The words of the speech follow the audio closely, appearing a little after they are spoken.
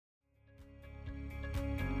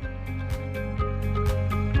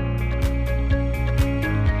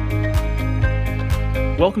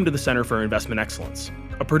Welcome to the Center for Investment Excellence,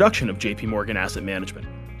 a production of J.P. Morgan Asset Management.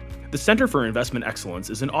 The Center for Investment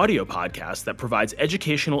Excellence is an audio podcast that provides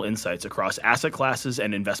educational insights across asset classes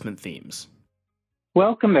and investment themes.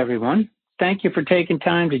 Welcome, everyone. Thank you for taking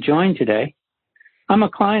time to join today. I'm a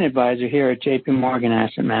client advisor here at J.P. Morgan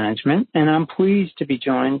Asset Management, and I'm pleased to be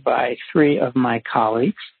joined by three of my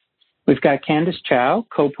colleagues. We've got Candace Chow,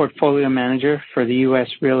 co-portfolio manager for the U.S.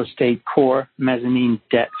 Real Estate Core Mezzanine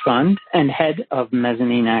Debt Fund and head of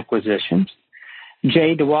mezzanine acquisitions.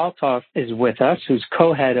 Jay DeWaltoff is with us, who's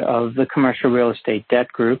co-head of the Commercial Real Estate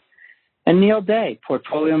Debt Group, and Neil Day,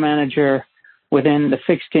 portfolio manager within the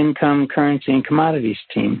Fixed Income, Currency, and Commodities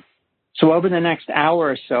team. So over the next hour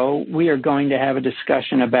or so, we are going to have a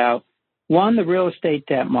discussion about, one, the real estate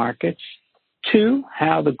debt markets, two,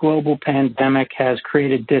 how the global pandemic has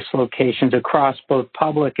created dislocations across both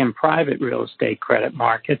public and private real estate credit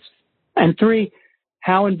markets, and three,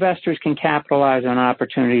 how investors can capitalize on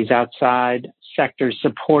opportunities outside sectors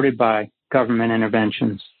supported by government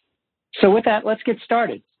interventions. So with that, let's get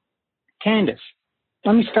started. Candace,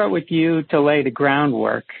 let me start with you to lay the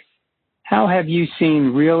groundwork. How have you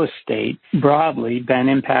seen real estate broadly been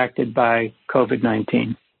impacted by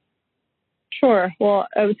COVID-19? Sure. Well,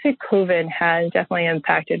 I would say COVID has definitely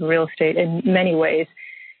impacted real estate in many ways.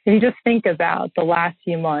 If you just think about the last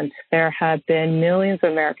few months, there have been millions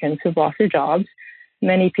of Americans who've lost their jobs.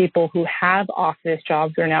 Many people who have office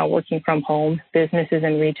jobs are now working from home. Businesses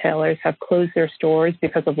and retailers have closed their stores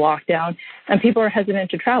because of lockdown, and people are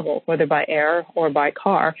hesitant to travel, whether by air or by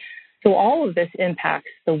car. So all of this impacts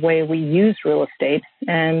the way we use real estate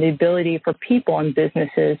and the ability for people and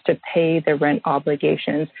businesses to pay their rent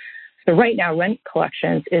obligations. So right now, rent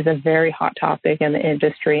collections is a very hot topic in the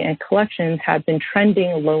industry, and collections have been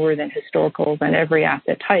trending lower than historicals on every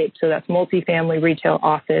asset type. So that's multifamily, retail,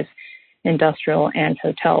 office, industrial, and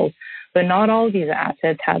hotels. But not all of these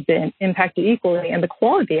assets have been impacted equally, and the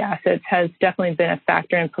quality of assets has definitely been a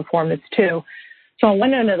factor in performance too. So on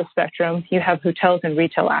one end of the spectrum, you have hotels and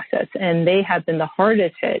retail assets, and they have been the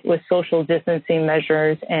hardest hit with social distancing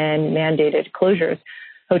measures and mandated closures.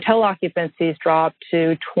 Hotel occupancies dropped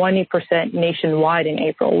to 20% nationwide in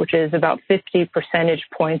April, which is about 50 percentage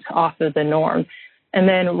points off of the norm. And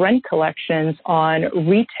then rent collections on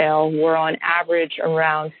retail were on average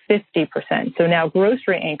around 50%. So now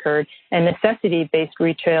grocery anchored and necessity-based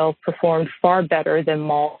retail performed far better than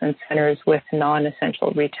malls and centers with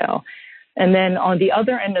non-essential retail. And then on the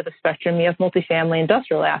other end of the spectrum, you have multifamily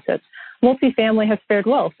industrial assets. Multifamily has fared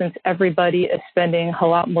well since everybody is spending a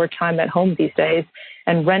lot more time at home these days,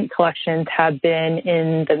 and rent collections have been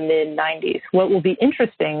in the mid-90s. What will be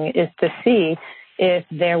interesting is to see if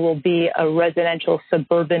there will be a residential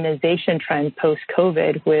suburbanization trend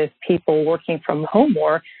post-COVID with people working from home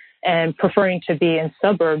more and preferring to be in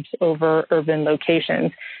suburbs over urban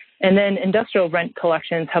locations. And then industrial rent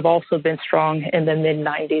collections have also been strong in the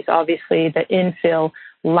mid-90s. Obviously, the infill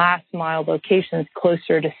last-mile locations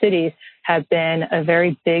closer to cities have been a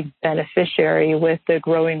very big beneficiary with the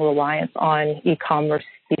growing reliance on e-commerce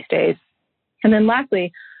these days. And then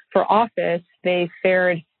lastly, for office, they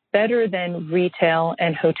fared better than retail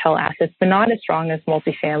and hotel assets, but not as strong as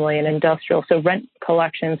multifamily and industrial. So rent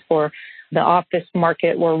collections for the office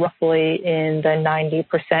market were roughly in the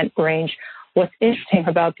 90% range. What's interesting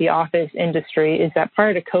about the office industry is that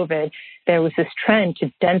prior to COVID, there was this trend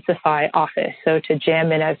to densify office, so to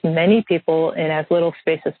jam in as many people in as little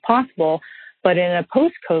space as possible. But in a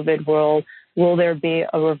post-COVID world, will there be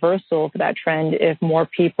a reversal of that trend if more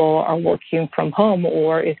people are working from home,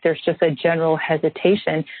 or if there's just a general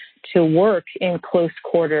hesitation to work in close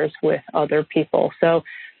quarters with other people? So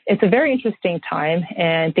it's a very interesting time,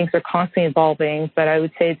 and things are constantly evolving, but I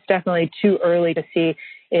would say it's definitely too early to see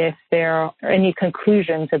if there are any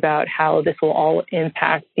conclusions about how this will all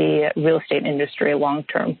impact the real estate industry long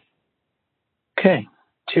term. Okay,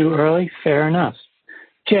 too early, fair enough.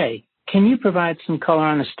 Jay, can you provide some color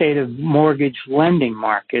on the state of mortgage lending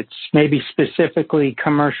markets, maybe specifically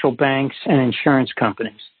commercial banks and insurance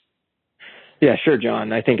companies? Yeah, sure,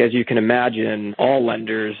 John. I think, as you can imagine, all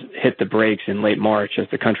lenders hit the brakes in late March as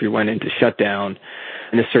the country went into shutdown.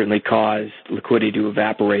 And this certainly caused liquidity to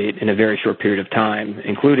evaporate in a very short period of time,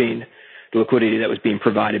 including the liquidity that was being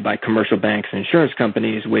provided by commercial banks and insurance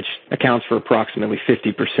companies, which accounts for approximately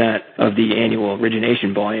 50% of the annual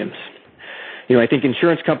origination volumes. I think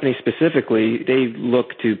insurance companies specifically, they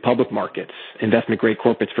look to public markets, investment-grade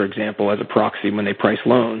corporates, for example, as a proxy when they price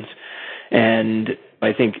loans. And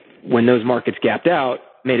I think when those markets gapped out,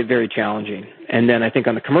 made it very challenging. And then I think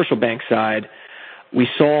on the commercial bank side, we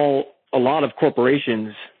saw a lot of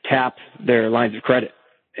corporations tap their lines of credit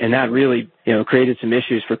And that really, created some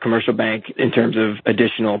issues for commercial bank in terms of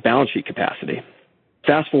additional balance sheet capacity.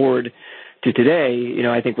 Fast forward to today,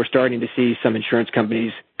 I think we're starting to see some insurance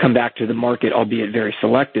companies come back to the market, albeit very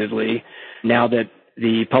selectively, now that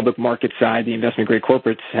the public market side, the investment grade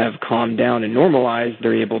corporates have calmed down and normalized.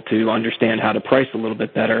 They're able to understand how to price a little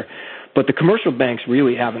bit better. But the commercial banks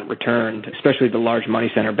really haven't returned, especially the large money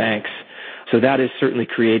center banks. So that is certainly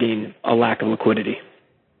creating a lack of liquidity.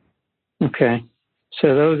 Okay.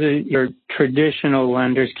 So those are your traditional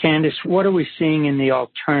lenders. Candace, what are we seeing in the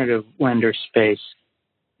alternative lender space?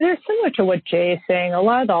 They're similar to what Jay is saying. A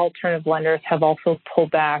lot of the alternative lenders have also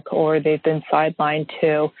pulled back or they've been sidelined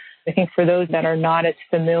too. I think for those that are not as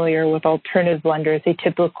familiar with alternative lenders, they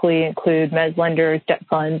typically include mezz lenders, debt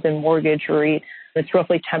funds, and mortgage REIT. It's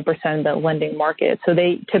roughly 10% of the lending market. So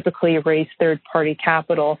they typically raise third-party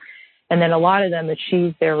capital, and then a lot of them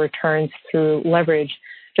achieve their returns through leverage.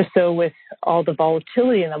 Just so with all the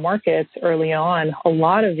volatility in the markets early on, a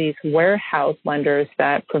lot of these warehouse lenders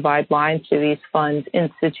that provide lines to these funds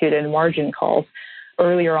instituted margin calls.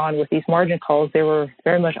 Earlier on with these margin calls, they were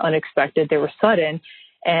very much unexpected. They were sudden.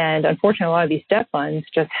 And unfortunately, a lot of these debt funds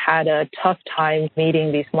just had a tough time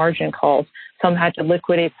meeting these margin calls. Some had to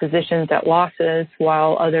liquidate positions at losses,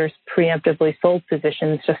 while others preemptively sold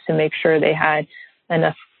positions just to make sure they had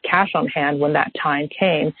enough cash on hand when that time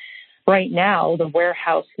came. Right now, the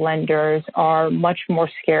warehouse lenders are much more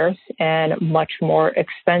scarce and much more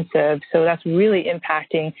expensive. So that's really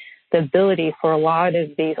impacting the ability for a lot of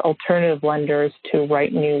these alternative lenders to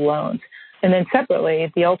write new loans. And then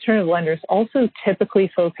separately, the alternative lenders also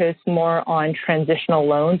typically focus more on transitional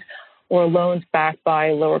loans or loans backed by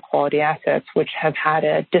lower quality assets, which have had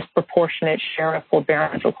a disproportionate share of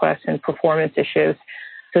forbearance requests and performance issues.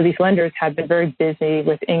 So these lenders have been very busy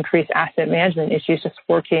with increased asset management issues, just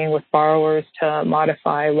working with borrowers to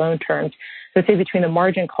modify loan terms. So I'd say between the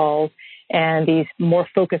margin calls and these more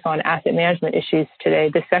focus on asset management issues today,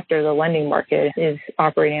 the sector, the lending market, is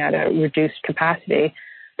operating at a reduced capacity.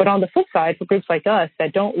 But on the flip side, for groups like us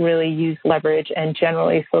that don't really use leverage and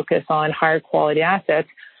generally focus on higher quality assets,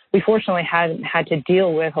 we fortunately haven't had to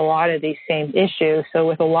deal with a lot of these same issues. So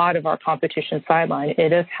with a lot of our competition sideline,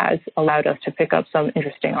 has allowed us to pick up some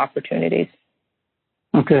interesting opportunities.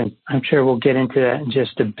 Okay. I'm sure we'll get into that in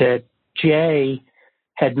just a bit. Jay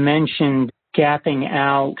had mentioned gapping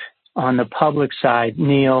out on the public side.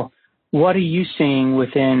 Neil, what are you seeing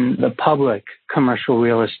within the public commercial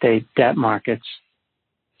real estate debt markets?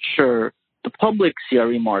 Sure. The public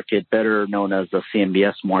CRE market, better known as the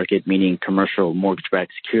CMBS market, meaning commercial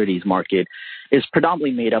mortgage-backed securities market, is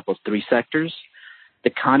predominantly made up of three sectors. The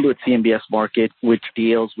conduit CMBS market, which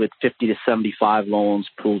deals with 50 to 75 loans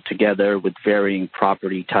pooled together with varying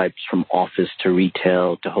property types from office to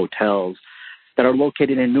retail to hotels that are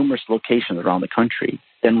located in numerous locations around the country.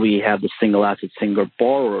 Then we have the single asset, single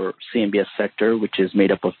borrower CMBS sector, which is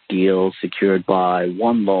made up of deals secured by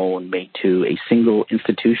one loan made to a single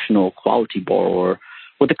institutional quality borrower,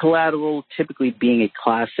 with the collateral typically being a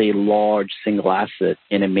Class A large single asset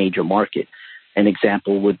in a major market. An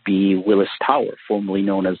example would be Willis Tower, formerly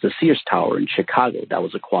known as the Sears Tower in Chicago, that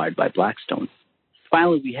was acquired by Blackstone.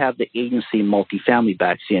 Finally, we have the agency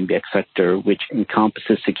multifamily-backed CMBS sector, which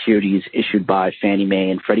encompasses securities issued by Fannie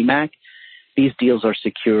Mae and Freddie Mac. These deals are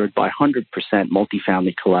secured by 100%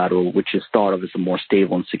 multifamily collateral, which is thought of as the more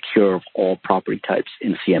stable and secure of all property types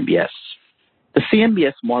in CMBS. The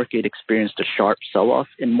CMBS market experienced a sharp sell-off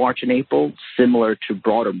in March and April, similar to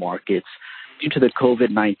broader markets, due to the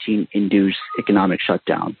COVID-19-induced economic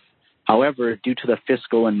shutdown. However, due to the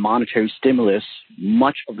fiscal and monetary stimulus,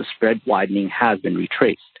 much of the spread widening has been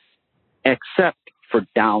retraced, except for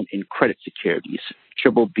down in credit securities,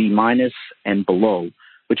 BBB- and below,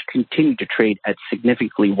 which continue to trade at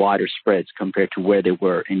significantly wider spreads compared to where they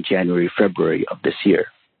were in January, February of this year.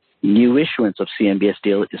 New issuance of CMBS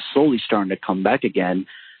deal is slowly starting to come back again,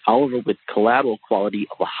 however, with collateral quality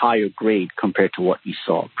of a higher grade compared to what we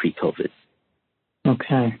saw pre-COVID.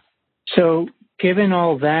 Okay. So given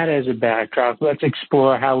all that as a backdrop, let's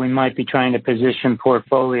explore how we might be trying to position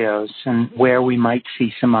portfolios and where we might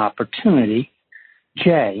see some opportunity.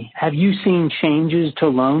 Jay, have you seen changes to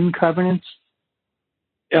loan covenants?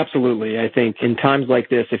 Absolutely. I think in times like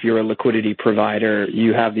this, if you're a liquidity provider,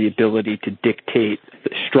 you have the ability to dictate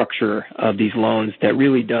the structure of these loans that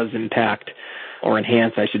really does impact or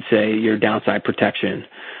enhance, I should say, your downside protection.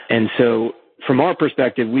 And so from our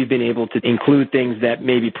perspective, we've been able to include things that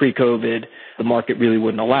maybe pre-COVID the market really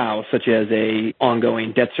wouldn't allow, such as a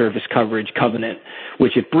ongoing debt service coverage covenant,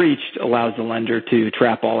 which if breached allows the lender to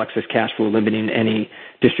trap all excess cash flow, limiting any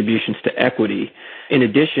distributions to equity. In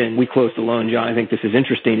addition, we closed a loan, John, I think this is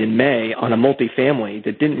interesting, in May on a multifamily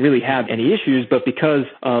that didn't really have any issues, but because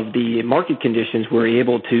of the market conditions, we're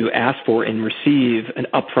able to ask for and receive an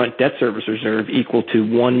upfront debt service reserve equal to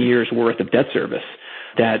 1 year's worth of debt service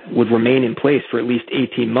that would remain in place for at least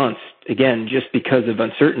 18 months, again, just because of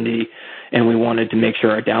uncertainty, and we wanted to make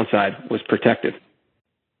sure our downside was protected.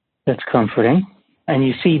 That's comforting. And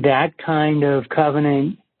you see that kind of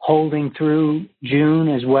covenant holding through June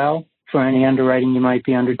as well for any underwriting you might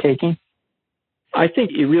be undertaking? I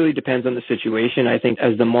think it really depends on the situation. I think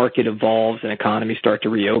as the market evolves and economies start to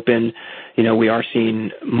reopen, we are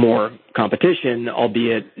seeing more competition,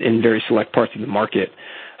 albeit in very select parts of the market.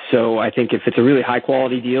 So I think if it's a really high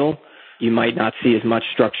quality deal, you might not see as much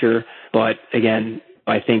structure. But again,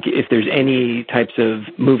 I think if there's any types of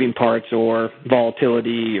moving parts or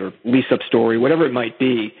volatility or lease-up story, whatever it might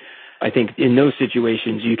be, I think in those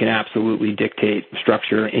situations you can absolutely dictate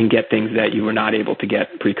structure and get things that you were not able to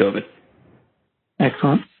get pre-COVID.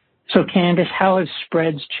 Excellent. So Candace, how have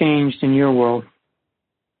spreads changed in your world?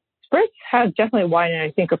 Spreads have definitely widened,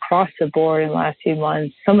 I think, across the board in the last few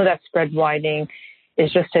months. Some of that spread widening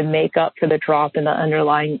is just to make up for the drop in the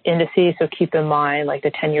underlying indices. So keep in mind, like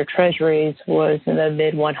the 10-year treasuries was in the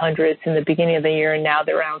mid-100s in the beginning of the year, and now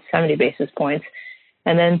they're around 70 basis points.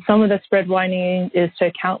 And then some of the spread widening is to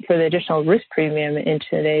account for the additional risk premium in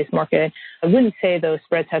today's market. I wouldn't say those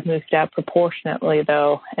spreads have moved up proportionately,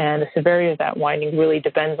 though, and the severity of that widening really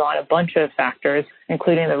depends on a bunch of factors,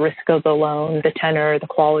 including the risk of the loan, the tenor, the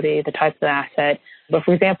quality, the type of the asset. But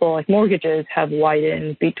for example, like mortgages have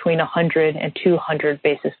widened between 100 and 200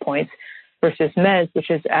 basis points versus mezz, which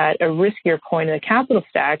is at a riskier point in the capital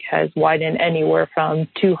stack, has widened anywhere from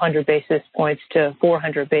 200 basis points to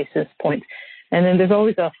 400 basis points. And then there's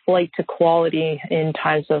always a flight to quality in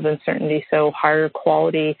times of uncertainty. So higher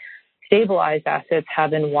quality, stabilized assets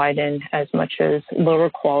haven't widened as much as lower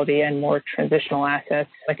quality and more transitional assets.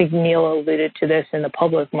 I think Neil alluded to this in the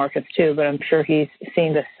public markets too, but I'm sure he's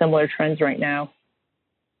seeing the similar trends right now.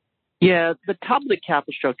 Yeah, the top of the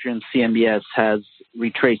capital structure in CMBS has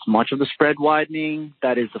retraced much of the spread widening.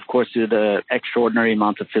 That is, of course, due to the extraordinary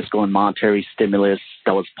amount of fiscal and monetary stimulus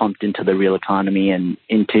that was pumped into the real economy and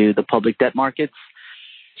into the public debt markets.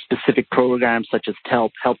 Specific programs such as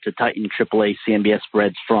TELP helped to tighten AAA CMBS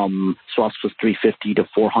spreads from swaps plus 350 to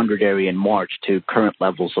 400 area in March to current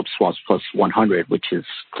levels of swaps plus 100, which is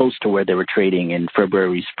close to where they were trading in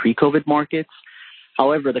February's pre-COVID markets.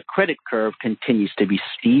 However, the credit curve continues to be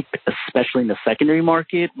steep, especially in the secondary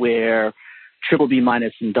market, where BBB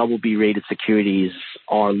minus and BB rated securities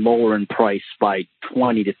are lower in price by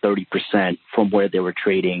 20 to 30% from where they were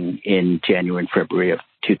trading in January and February of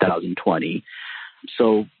 2020.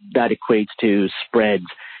 So that equates to spreads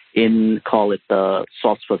in, call it the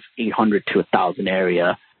swaps plus 800 to 1,000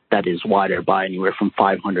 area that is wider by anywhere from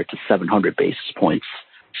 500 to 700 basis points.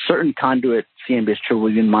 Certain conduit CMBS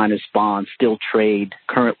BBB minus bonds still trade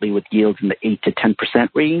currently with yields in the 8 to 10%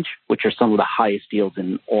 range, which are some of the highest yields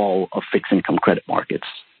in all of fixed income credit markets.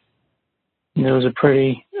 Those are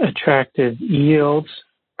pretty attractive yields,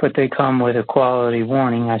 but they come with a quality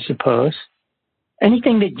warning, I suppose.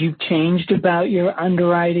 Anything that you've changed about your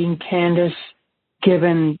underwriting, Candace,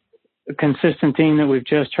 given the consistent theme that we've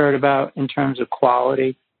just heard about in terms of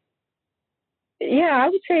quality? Yeah, I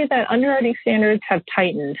would say that underwriting standards have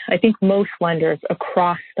tightened. I think most lenders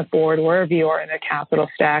across the board, wherever you are in the capital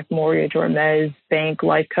stack, mortgage or mezz, bank,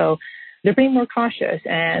 life co, they're being more cautious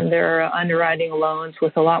and they're underwriting loans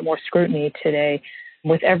with a lot more scrutiny today.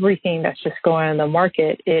 With everything that's just going on in the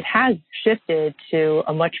market, it has shifted to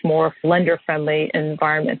a much more lender-friendly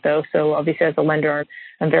environment, though. So obviously, as a lender,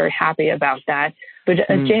 I'm very happy about that. But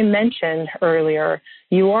as Jay mentioned earlier,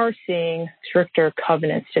 you are seeing stricter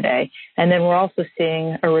covenants today. And then we're also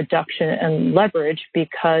seeing a reduction in leverage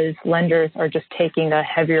because lenders are just taking a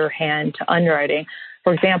heavier hand to underwriting.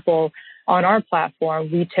 For example, on our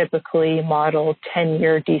platform, we typically model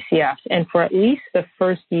 10-year DCFs. And for at least the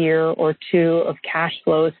first year or two of cash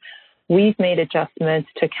flows, we've made adjustments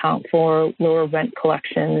to account for lower rent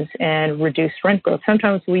collections and reduced rent growth.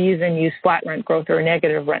 Sometimes we even use flat rent growth or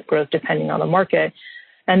negative rent growth, depending on the market.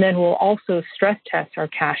 And then we'll also stress test our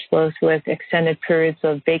cash flows with extended periods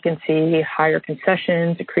of vacancy, higher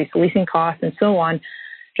concessions, increased leasing costs, and so on,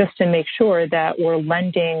 just to make sure that we're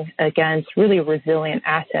lending against really resilient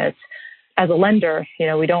assets. As a lender,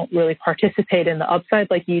 we don't really participate in the upside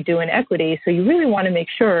like you do in equity. So you really want to make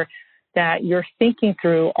sure that you're thinking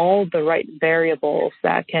through all the right variables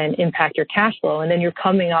that can impact your cash flow, and then you're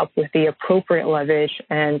coming up with the appropriate leverage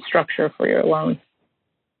and structure for your loan.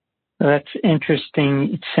 That's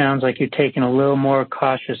interesting. It sounds like you're taking a little more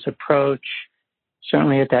cautious approach,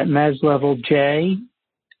 certainly at that mezz level. Jay,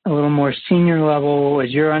 a little more senior level.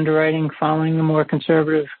 Is your underwriting following a more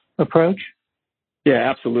conservative approach? Yeah,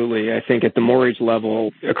 absolutely. I think at the mortgage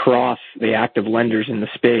level, across the active lenders in the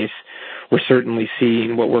space, we're certainly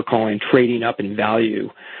seeing what we're calling trading up in value,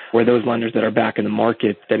 where those lenders that are back in the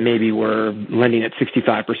market that maybe were lending at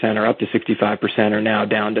 65% or up to 65% are now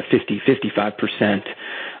down to 55%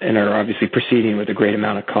 and are obviously proceeding with a great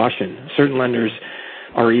amount of caution. Certain lenders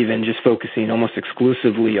are even just focusing almost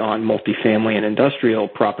exclusively on multifamily and industrial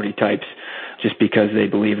property types just because they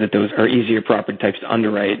believe that those are easier property types to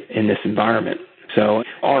underwrite in this environment. So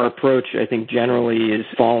our approach, I think, generally is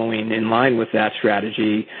following in line with that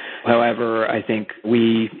strategy. However, I think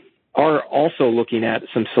we are also looking at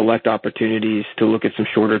some select opportunities to look at some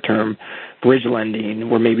shorter-term bridge lending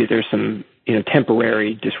where maybe there's some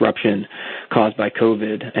temporary disruption caused by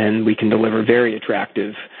COVID, and we can deliver very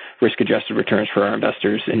attractive risk-adjusted returns for our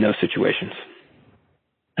investors in those situations.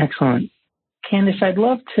 Excellent. Candace, I'd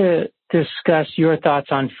love to discuss your thoughts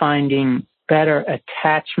on finding better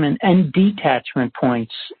attachment and detachment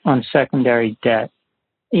points on secondary debt.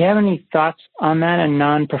 Do you have any thoughts on that and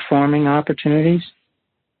non-performing opportunities?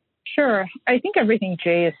 Sure. I think everything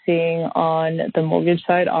Jay is seeing on the mortgage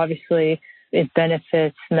side, obviously, it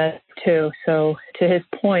benefits Mezz too. So to his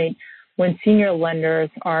point, when senior lenders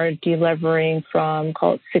are delevering from,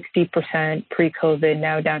 call it 60% pre-COVID,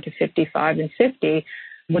 now down to 55 and 50,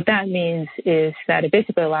 what that means is that it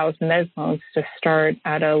basically allows mezz loans to start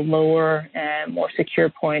at a lower and more secure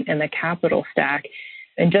point in the capital stack.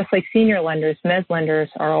 And just like senior lenders, mezz lenders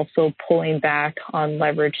are also pulling back on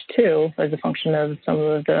leverage too, as a function of some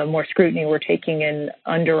of the more scrutiny we're taking in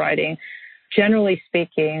underwriting. Generally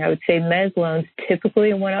speaking, I would say mezz loans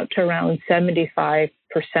typically went up to around 75%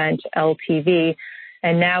 LTV,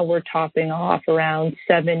 and now we're topping off around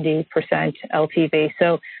 70% LTV.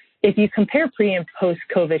 So if you compare pre- and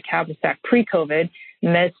post-COVID capital stack, pre-COVID,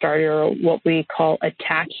 mezz started what we call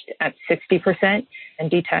attached at 60%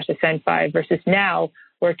 and detached at 75%, versus now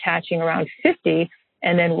we're attaching around 50%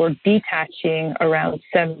 and then we're detaching around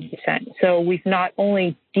 70%. So we've not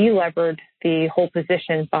only delevered the whole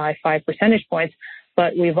position by 5 percentage points,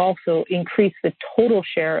 but we've also increased the total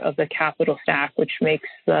share of the capital stack, which makes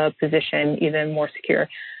the position even more secure.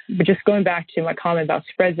 But just going back to my comment about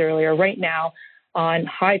spreads earlier, right now, on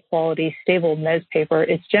high-quality, stable mezz paper,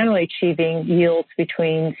 it's generally achieving yields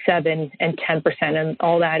between 7 and 10%, and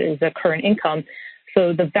all that is the current income.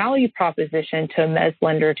 So the value proposition to a mezz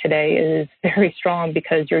lender today is very strong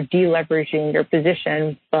because you're deleveraging your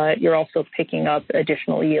position, but you're also picking up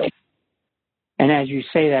additional yield. And as you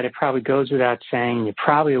say that, it probably goes without saying, you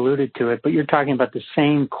probably alluded to it, but you're talking about the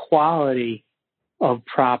same quality of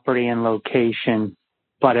property and location,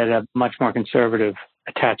 but at a much more conservative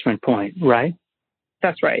attachment point, right?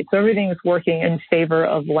 That's right. So everything is working in favor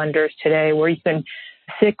of lenders today, where you can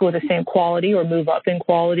stick with the same quality or move up in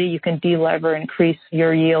quality. You can delever, increase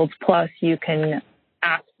your yields, plus you can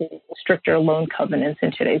ask for stricter loan covenants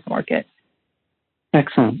in today's market.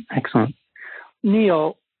 Excellent.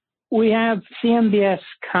 Neil, we have CMBS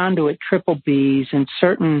conduit triple Bs and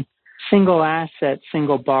certain single asset,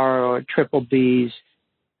 single borrower triple Bs.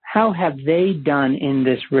 How have they done in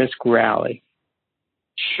this risk rally?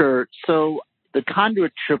 Sure. So the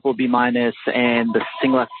conduit triple B minus and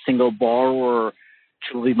the single borrower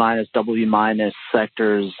triple B minus, double B minus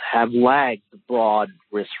sectors have lagged the broad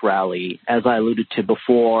risk rally. As I alluded to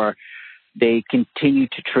before, they continue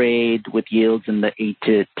to trade with yields in the 8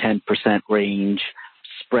 to 10% range,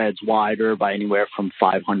 spreads wider by anywhere from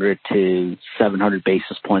 500 to 700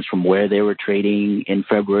 basis points from where they were trading in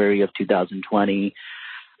February of 2020.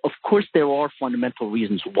 Of course, there are fundamental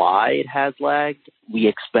reasons why it has lagged. We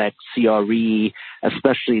expect CRE,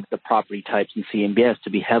 especially the property types in CMBS, to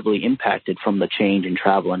be heavily impacted from the change in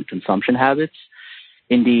travel and consumption habits.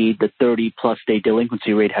 Indeed, the 30-plus day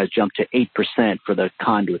delinquency rate has jumped to 8% for the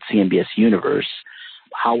conduit CMBS universe.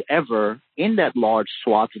 However, in that large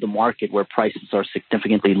swath of the market where prices are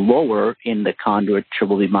significantly lower in the conduit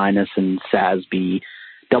BBB minus and SASB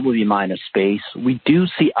BB minus space, we do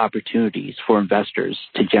see opportunities for investors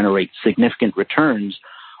to generate significant returns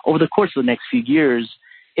over the course of the next few years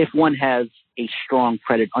if one has a strong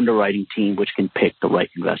credit underwriting team which can pick the right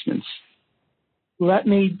investments. Let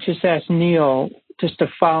me just ask Neil, just to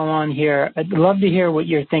follow on here, I'd love to hear what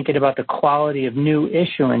you're thinking about the quality of new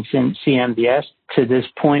issuance in CMBS. To this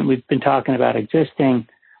point, we've been talking about existing.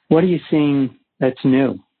 What are you seeing that's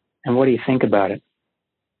new? and what do you think about it?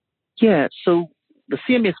 Yeah, so the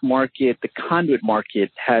CMBS market, the conduit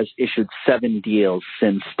market, has issued 7 deals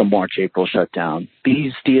since the March-April shutdown.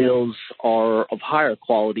 These deals are of higher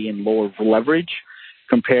quality and lower leverage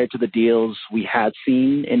compared to the deals we had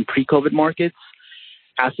seen in pre-COVID markets.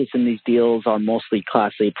 Assets in these deals are mostly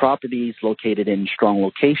Class A properties located in strong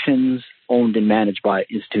locations, owned and managed by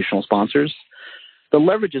institutional sponsors. The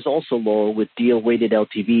leverage is also lower, with deal-weighted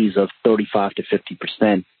LTVs of 35 to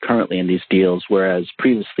 50% currently in these deals, whereas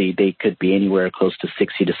previously they could be anywhere close to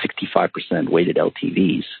 60 to 65% weighted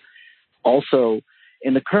LTVs. Also,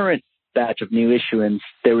 in the current batch of new issuance,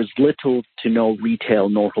 there is little to no retail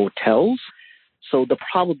nor hotels, so the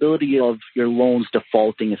probability of your loans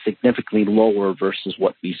defaulting is significantly lower versus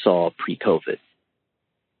what we saw pre-COVID.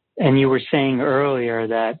 And you were saying earlier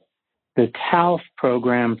that the TALF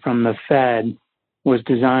program from the Fed was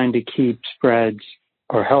designed to keep spreads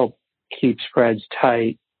or help keep spreads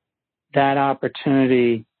tight. That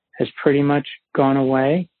opportunity has pretty much gone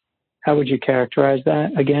away. How would you characterize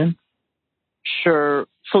that again? Sure.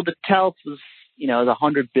 So the TALF was, the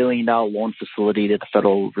 $100 billion loan facility that the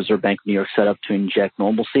Federal Reserve Bank of New York set up to inject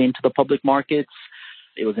normalcy into the public markets.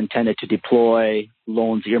 It was intended to deploy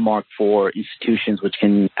loans earmarked for institutions which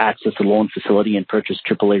can access the loan facility and purchase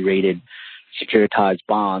AAA-rated securitized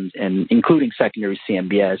bonds, and including secondary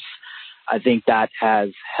CMBS. I think that has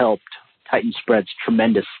helped tighten spreads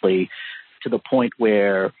tremendously to the point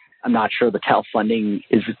where I'm not sure the TALF funding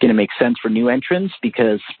is going to make sense for new entrants,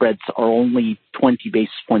 because spreads are only 20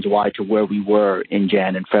 basis points wide to where we were in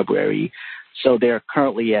Jan and February. So they're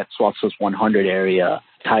currently at SOFR 100 area,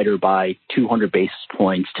 tighter by 200 basis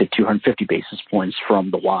points to 250 basis points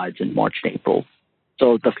from the wides in March and April.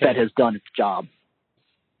 So the Fed has done its job.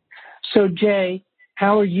 So, Jay,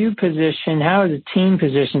 how are you positioned? How is the team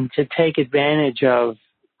positioned to take advantage of?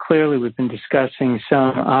 Clearly, we've been discussing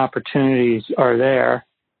some opportunities are there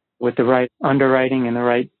with the right underwriting and the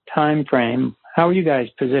right time frame. How are you guys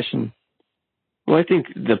positioned? Well, I think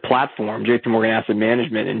the platform, JP Morgan Asset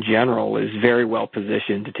Management in general, is very well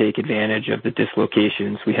positioned to take advantage of the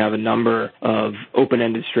dislocations. We have a number of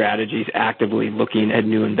open-ended strategies actively looking at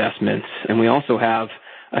new investments, and we also have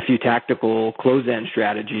a few tactical closed-end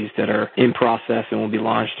strategies that are in process and will be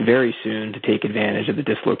launched very soon to take advantage of the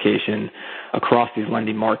dislocation across these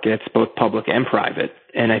lending markets, both public and private.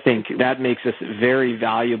 And I think that makes us a very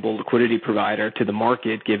valuable liquidity provider to the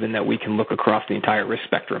market, given that we can look across the entire risk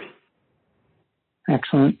spectrum.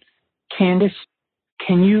 Excellent. Candace,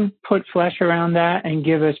 can you put flesh around that and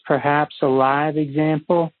give us perhaps a live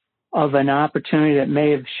example of an opportunity that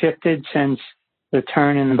may have shifted since the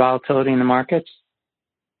turn in the volatility in the markets?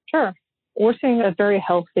 Sure. We're seeing a very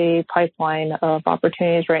healthy pipeline of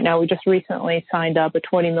opportunities right now. We just recently signed up a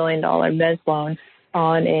 $20 million mezz loan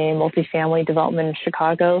on a multifamily development in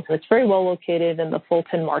Chicago. It's very well located in the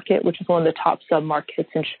Fulton market, which is one of the top submarkets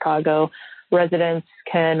in Chicago. Residents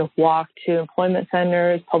can walk to employment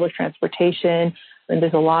centers, public transportation, and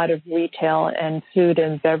there's a lot of retail and food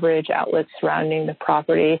and beverage outlets surrounding the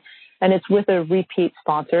property. And it's with a repeat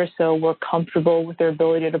sponsor, so we're comfortable with their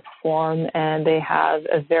ability to perform, and they have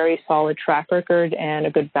a very solid track record and a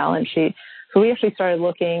good balance sheet. So we actually started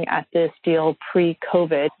looking at this deal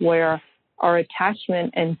pre-COVID, where our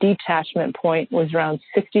attachment and detachment point was around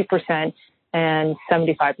 60% and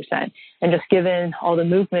 75%. And just given all the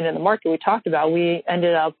movement in the market we talked about, we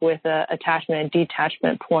ended up with an attachment and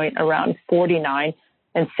detachment point around 49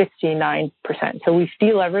 and 69%. So we've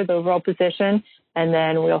delevered the overall position, and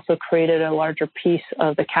then we also created a larger piece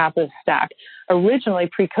of the capital stack. Originally,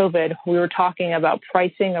 pre-COVID, we were talking about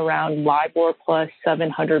pricing around LIBOR plus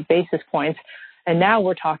 700 basis points, and now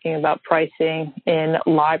we're talking about pricing in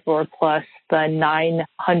LIBOR plus the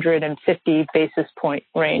 950 basis point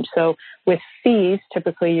range. So with fees,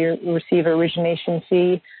 typically you receive an origination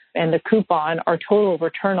fee and the coupon. Our total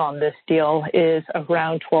return on this deal is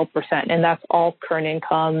around 12%, and that's all current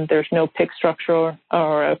income. There's no PIK structure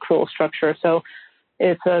or accrual structure. So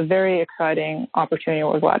it's a very exciting opportunity.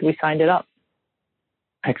 We're glad we signed it up.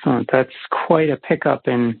 Excellent. That's quite a pickup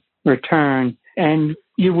in return. And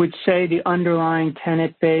you would say the underlying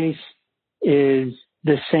tenant base is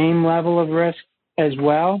the same level of risk as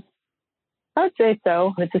well? I would say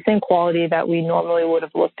so. It's the same quality that we normally would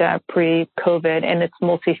have looked at pre-COVID, and it's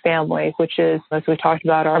multifamily, which is, as we talked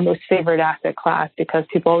about, our most favorite asset class because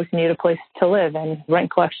people always need a place to live, and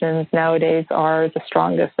rent collections nowadays are the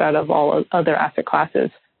strongest out of all other asset classes.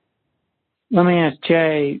 Let me ask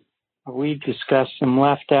Jay, we've discussed some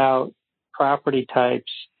left out property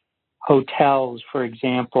types, hotels, for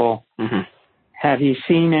example. Mm-hmm. Have you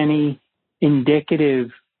seen any indicative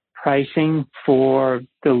pricing for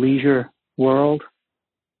the leisure world?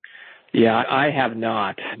 Yeah, I have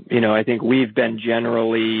not. I think we've been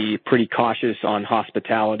generally pretty cautious on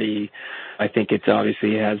hospitality. I think it's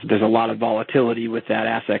obviously there's a lot of volatility with that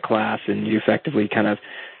asset class, and you effectively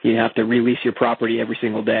you have to release your property every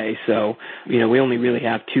single day. So, we only really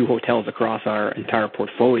have 2 hotels across our entire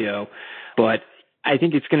portfolio, but I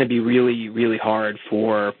think it's going to be really, really hard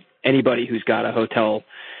for anybody who's got a hotel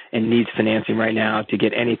and needs financing right now to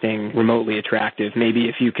get anything remotely attractive. Maybe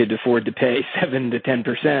if you could afford to pay 7 to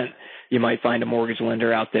 10%, you might find a mortgage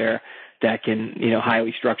lender out there that can,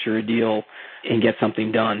 highly structure a deal and get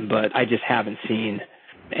something done. But I just haven't seen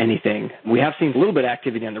anything. We have seen a little bit of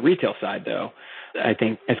activity on the retail side, though. I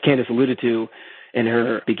think, as Candace alluded to in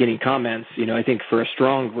her beginning comments, I think for a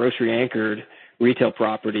strong grocery-anchored retail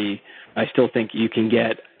property, I still think you can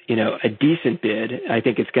get, a decent bid. I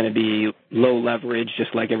think it's going to be low leverage,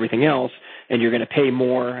 just like everything else, and you're going to pay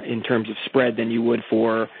more in terms of spread than you would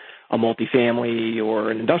for a multifamily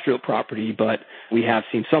or an industrial property, but we have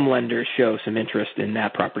seen some lenders show some interest in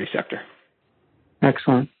that property sector.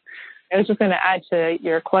 Excellent. I was just going to add to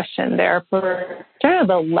your question there. For kind of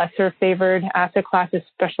the lesser favored asset classes,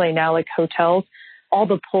 especially now like hotels, all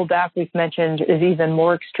the pullback we've mentioned is even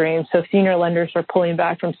more extreme. So senior lenders are pulling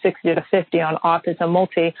back from 60 to 50 on office and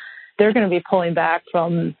multi. They're going to be pulling back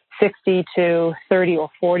from 60 to 30 or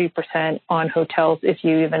 40% on hotels if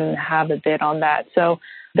you even have a bid on that. So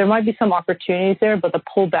there might be some opportunities there, but the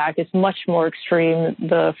pullback is much more extreme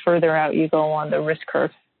the further out you go on the risk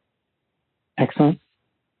curve. Excellent.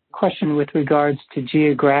 Question with regards to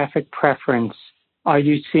geographic preference. Are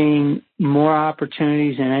you seeing more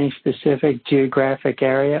opportunities in any specific geographic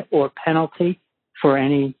area or penalty for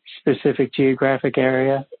any specific geographic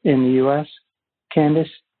area in the U.S.? Candace?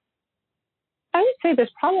 I would say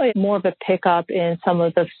there's probably more of a pickup in some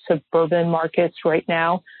of the suburban markets right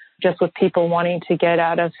now, just with people wanting to get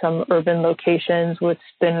out of some urban locations, which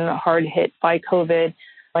has been hard hit by COVID.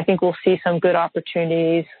 I think we'll see some good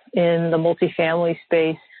opportunities in the multifamily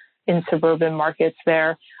space in suburban markets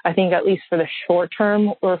there. I think at least for the short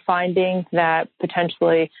term, we're finding that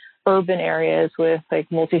potentially urban areas with like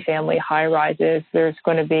multifamily high rises, there's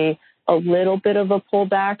going to be a little bit of a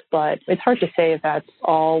pullback, but it's hard to say if that's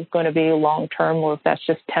all going to be long term or if that's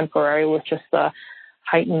just temporary with just the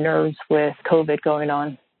heightened nerves with COVID going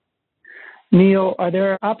on. Neil, are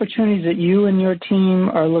there opportunities that you and your team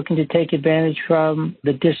are looking to take advantage from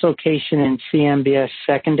the dislocation in CMBS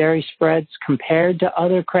secondary spreads compared to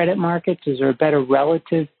other credit markets? Is there a better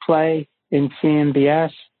relative play in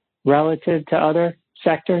CMBS relative to other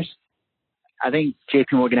sectors? I think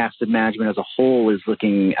JP Morgan Asset Management as a whole is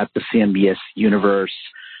looking at the CMBS universe,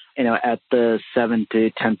 at the 7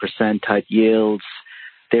 to 10% type yields.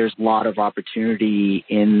 There's a lot of opportunity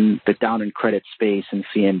in the down in credit space in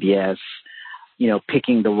CMBS.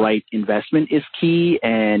 Picking the right investment is key,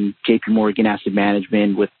 and JP Morgan Asset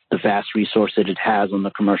Management, with the vast resources it has on the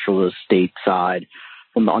commercial real estate side,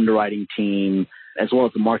 from the underwriting team, as well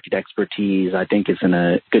as the market expertise, I think is in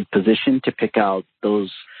a good position to pick out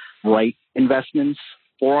those right investments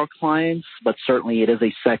for our clients. But certainly it is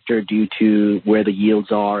a sector due to where the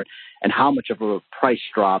yields are and how much of a price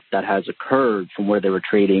drop that has occurred from where they were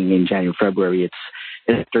trading in January, February. It's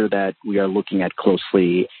a sector that we are looking at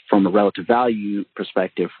closely from a relative value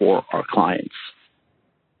perspective for our clients.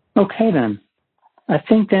 Okay, then. I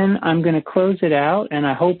think then I'm going to close it out, and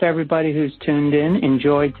I hope everybody who's tuned in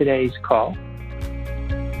enjoyed today's call.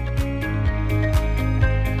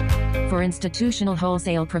 For institutional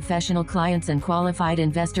wholesale professional clients and qualified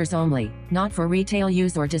investors only, not for retail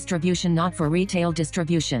use or distribution, not for retail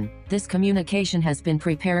distribution. This communication has been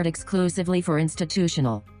prepared exclusively for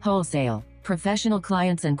institutional, wholesale, professional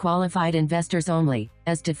clients and qualified investors only,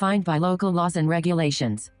 as defined by local laws and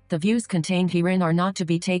regulations. The views contained herein are not to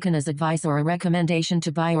be taken as advice or a recommendation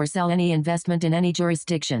to buy or sell any investment in any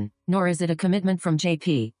jurisdiction, nor is it a commitment from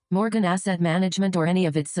JP Morgan Asset Management or any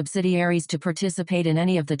of its subsidiaries to participate in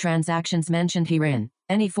any of the transactions mentioned herein.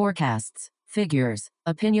 Any forecasts, figures,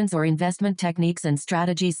 opinions or investment techniques and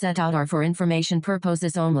strategies set out are for information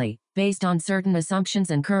purposes only, based on certain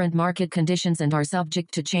assumptions and current market conditions, and are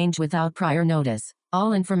subject to change without prior notice.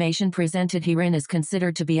 All information presented herein is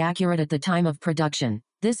considered to be accurate at the time of production.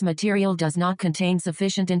 This material does not contain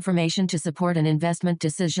sufficient information to support an investment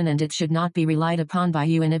decision, and it should not be relied upon by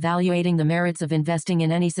you in evaluating the merits of investing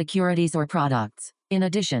in any securities or products. In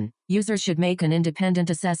addition, users should make an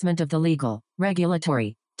independent assessment of the legal,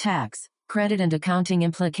 regulatory, tax, credit and accounting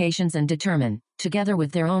implications and determine, together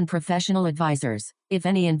with their own professional advisors, if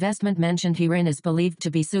any investment mentioned herein is believed to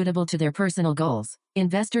be suitable to their personal goals.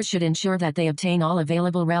 Investors should ensure that they obtain all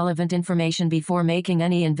available relevant information before making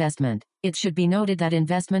any investment. It should be noted that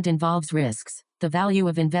investment involves risks. The value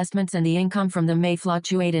of investments and the income from them may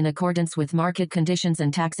fluctuate in accordance with market conditions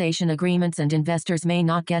and taxation agreements, and investors may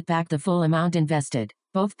not get back the full amount invested.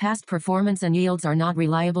 Both past performance and yields are not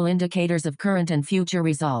reliable indicators of current and future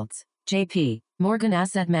results. J.P. Morgan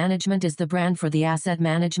Asset Management is the brand for the asset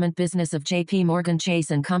management business of J.P. Morgan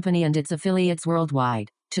Chase & Company and its affiliates worldwide.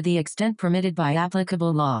 To the extent permitted by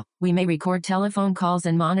applicable law, we may record telephone calls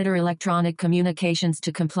and monitor electronic communications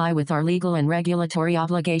to comply with our legal and regulatory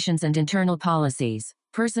obligations and internal policies.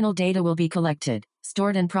 Personal data will be collected,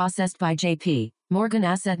 stored and processed by J.P. Morgan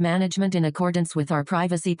Asset Management in accordance with our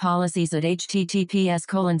privacy policies at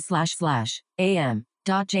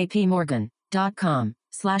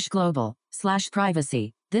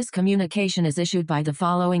https://am.jpmorgan.com/global/privacy. This communication is issued by the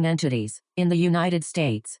following entities. In the United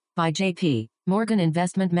States, by J.P. Morgan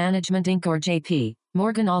Investment Management Inc. or J.P.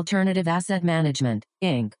 Morgan Alternative Asset Management,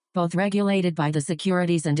 Inc., both regulated by the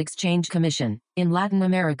Securities and Exchange Commission. In Latin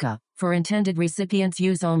America, for intended recipients'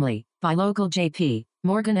 use only, by local J.P.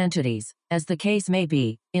 Morgan entities, as the case may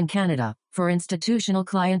be. In Canada, for institutional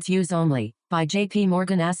clients' use only, by J.P.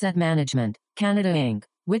 Morgan Asset Management, Canada Inc.,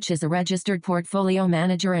 which is a registered portfolio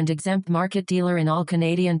manager and exempt market dealer in all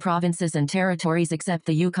Canadian provinces and territories except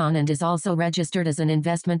the Yukon, and is also registered as an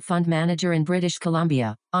investment fund manager in British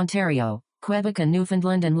Columbia, Ontario, Quebec and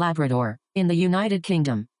Newfoundland and Labrador. In the United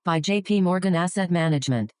Kingdom, by J.P. Morgan Asset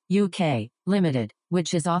Management, UK, Limited,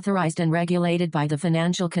 which is authorized and regulated by the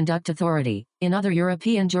Financial Conduct Authority. In other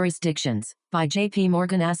European jurisdictions, by J.P.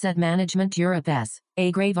 Morgan Asset Management Europe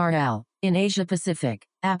S.A. Grave RL. In Asia Pacific,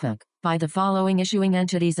 APAC, by the following issuing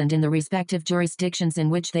entities and in the respective jurisdictions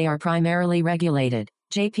in which they are primarily regulated: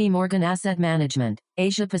 J.P. Morgan Asset Management,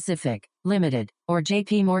 Asia Pacific, Limited, or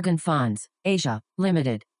J.P. Morgan Funds, Asia,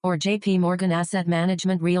 Limited, or J.P. Morgan Asset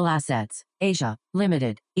Management Real Assets, Asia,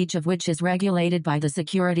 Limited, each of which is regulated by the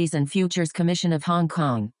Securities and Futures Commission of Hong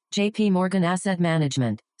Kong. J.P. Morgan Asset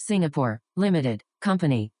Management, Singapore, Limited,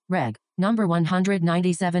 Company, Reg. Number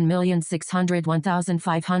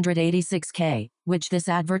 197,601,586K, which this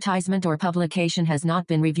advertisement or publication has not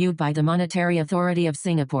been reviewed by the Monetary Authority of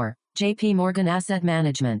Singapore. J.P. Morgan Asset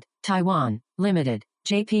Management, Taiwan, Limited,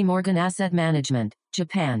 J.P. Morgan Asset Management,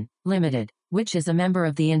 Japan, Limited, which is a member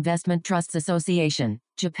of the Investment Trusts Association,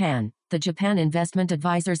 Japan, the Japan Investment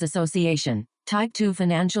Advisors Association, Type 2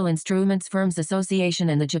 Financial Instruments Firms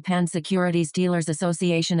Association and the Japan Securities Dealers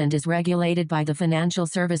Association, and is regulated by the Financial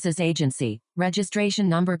Services Agency. Registration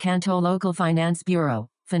number Kanto Local Finance Bureau,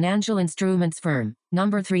 Financial Instruments Firm,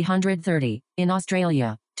 number 330, in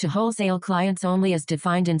Australia, to wholesale clients only as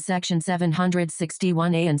defined in Section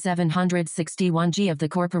 761A and 761G of the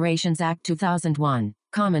Corporations Act 2001,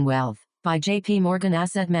 Commonwealth. By J.P. Morgan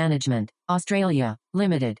Asset Management, Australia,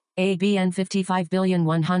 Limited, ABN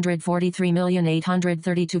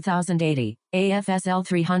 55,143,832,080, AFSL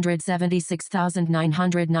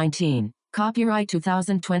 376,919. Copyright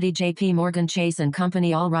 2020 J.P. Morgan Chase &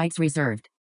 Company, all rights reserved.